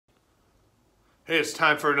Hey, it's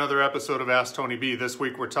time for another episode of Ask Tony B. This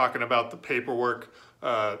week we're talking about the paperwork.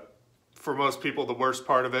 For most people, the worst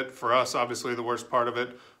part of it. For us, obviously the worst part of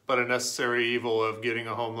it, but a necessary evil of getting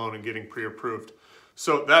a home loan and getting pre-approved.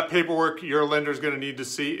 So that paperwork your lender is going to need to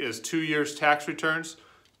see is 2 years tax returns,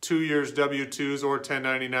 2 years W-2s or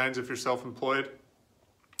 1099s if you're self-employed,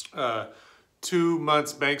 2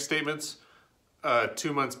 months bank statements,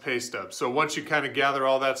 2 months pay stubs. So once you kind of gather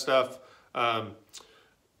all that stuff,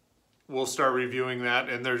 we'll start reviewing that,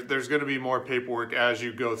 and there's going to be more paperwork as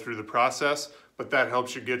you go through the process, but that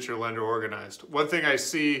helps you get your lender organized. One thing I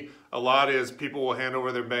see a lot is people will hand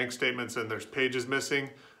over their bank statements and there's pages missing.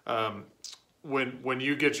 When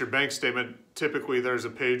you get your bank statement, typically there's a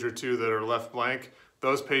page or two that are left blank.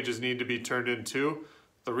 Those pages need to be turned in too.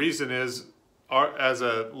 The reason is, as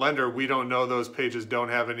a lender, we don't know those pages don't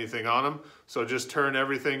have anything on them, so just turn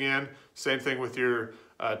everything in. Same thing with your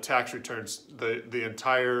tax returns, the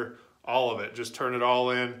entire, all of it. Just turn it all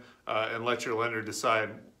in and let your lender decide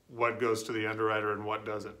what goes to the underwriter and what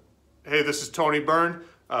doesn't. Hey, this is Tony Byrne.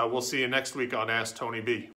 We'll see you next week on Ask Tony B.